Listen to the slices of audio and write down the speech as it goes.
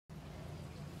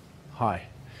Hi.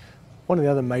 One of the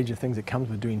other major things that comes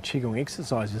with doing Qigong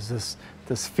exercise is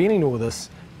this feeling or this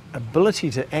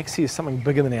ability to access something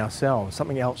bigger than ourselves,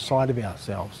 something outside of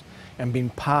ourselves, and being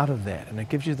part of that. And it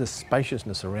gives you this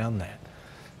spaciousness around that.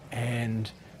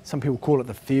 And some people call it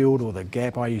the field or the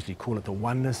gap. I usually call it the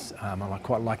oneness. I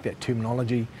quite like that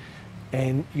terminology.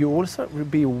 And you also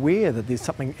be aware that there's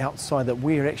something outside that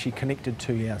we're actually connected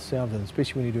to ourselves, and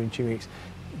especially when you're doing Qigong,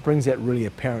 it brings that really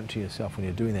apparent to yourself when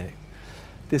you're doing that.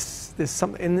 There's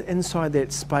something inside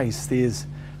that space. There's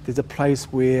a place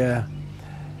where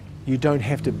you don't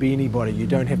have to be anybody. You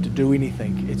don't have to do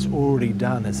anything. It's already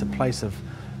done. It's a place of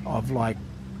like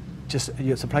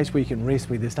it's a place where you can rest,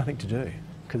 where there's nothing to do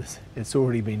because it's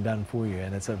already been done for you,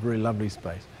 and it's a very lovely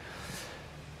space.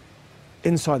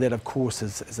 Inside that, of course,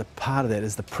 is a part of that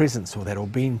is the presence, or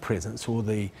being presence, or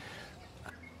the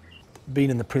being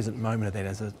in the present moment of that.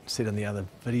 As I said in the other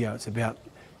video, it's about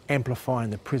amplifying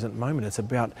the present moment. It's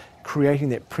about creating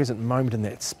that present moment in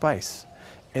that space,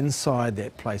 inside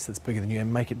that place that's bigger than you,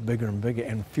 and make it bigger and bigger,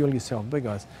 and feel yourself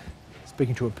bigger. I was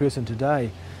speaking to a person today,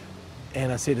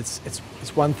 and I said it's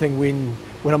one thing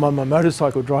when I'm on my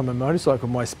motorcycle, driving my motorcycle,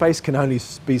 my space can only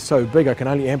be so big, I can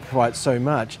only amplify it so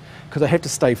much, because I have to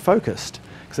stay focused,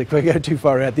 because if I go too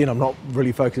far out then I'm not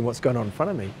really focusing on what's going on in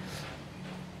front of me.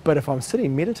 But if I'm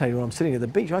sitting meditating or I'm sitting at the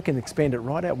beach, I can expand it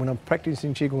right out. When I'm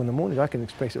practicing Qigong in the morning, I can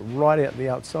expand it right out the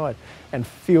outside and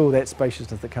feel that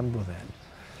spaciousness that comes with that.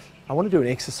 I want to do an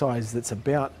exercise that's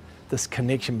about this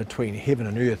connection between heaven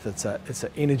and earth. It's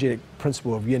an energetic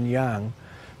principle of yin yang,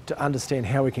 to understand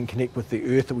how we can connect with the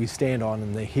earth that we stand on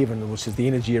and the heaven, which is the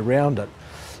energy around it.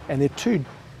 And they're two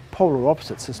polar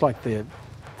opposites. It's like the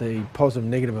positive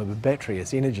and negative of a battery.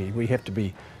 It's energy. We have to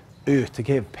be earth. To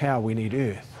have power, we need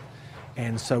earth.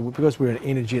 And so because we're an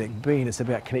energetic being, it's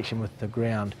about connection with the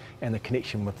ground and the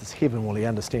connection with this heaven, or the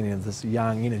understanding of this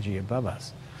yang energy above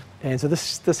us. And so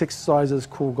this exercise is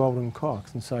called Golden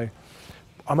Cocks. And so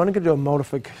I'm only going to do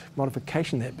a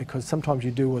modification of that, because sometimes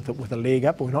you do with a leg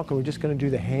up, but we're just going to do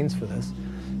the hands for this.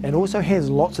 And it also has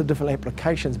lots of different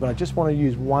applications, but I just want to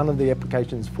use one of the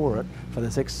applications for it, for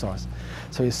this exercise.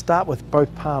 So you start with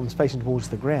both palms facing towards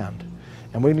the ground.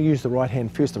 And we're going to use the right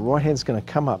hand first. The right hand's going to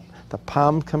come up, the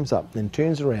palm comes up, then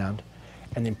turns around,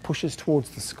 and then pushes towards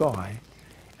the sky,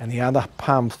 and the other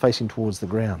palm's facing towards the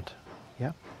ground.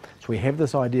 Yeah? So we have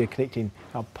this idea of connecting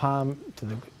our palm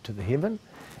to the heaven,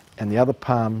 and the other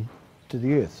palm to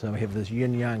the earth. So we have this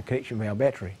yin-yang connection with our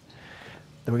battery.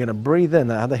 Then we're going to breathe in,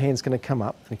 the other hand's going to come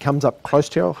up, and it comes up close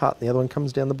to our heart, and the other one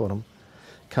comes down the bottom,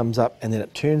 comes up, and then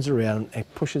it turns around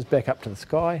and pushes back up to the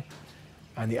sky,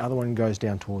 and the other one goes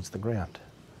down towards the ground.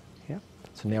 Yeah?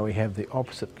 So now we have the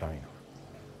opposite going on.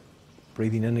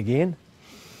 Breathing in again.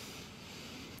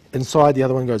 Inside, the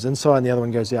other one goes inside, and the other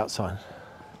one goes outside.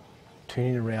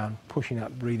 Turning around, pushing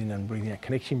up, breathing in, breathing out,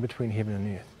 connection between heaven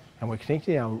and earth. And we're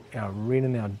connecting our ren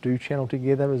and our do channel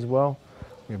together as well.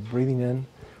 We're breathing in,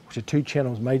 which are two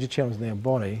channels, major channels in our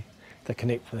body that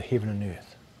connect to the heaven and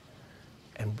earth.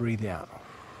 And breathe out.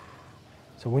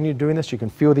 So when you're doing this, you can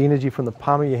feel the energy from the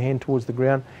palm of your hand towards the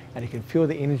ground, and you can feel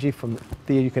the energy from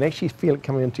there. You can actually feel it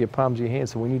coming into your palms of your hands.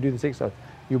 So when you do this exercise,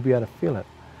 you'll be able to feel it.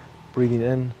 Breathing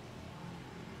in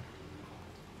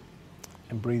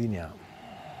and breathing out.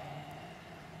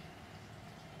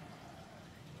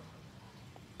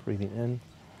 Breathing in.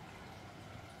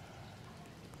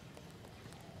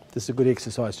 This is a good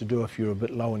exercise to do if you're a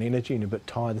bit low in energy and a bit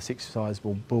tired. This exercise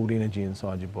will build energy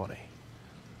inside your body.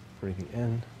 Breathing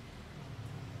in.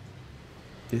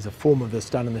 There's a form of this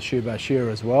done in the Shubha Shira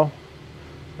as well.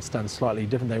 It's done slightly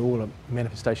different. They're all a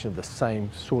manifestation of the same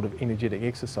sort of energetic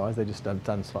exercise. They're just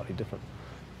done slightly different.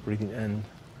 Breathing in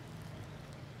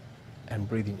and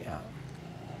breathing out.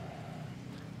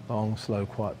 Long, slow,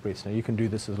 quiet breaths. Now you can do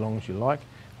this as long as you like.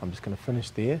 I'm just going to finish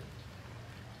there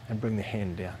and bring the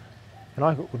hand down. And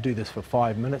I will do this for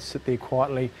 5 minutes. Sit there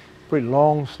quietly, breathe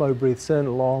long, slow breaths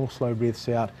in, long, slow breaths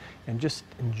out, and just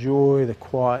enjoy the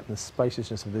quiet and the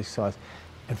spaciousness of this exercise,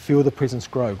 and feel the presence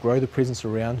grow. Grow the presence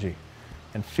around you,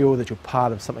 and feel that you're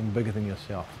part of something bigger than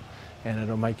yourself. And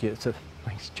it'll make you,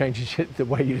 changes the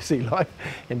way you see life,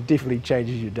 and definitely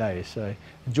changes your day. So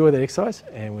enjoy that exercise,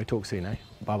 and we'll talk soon, eh?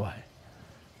 Bye-bye.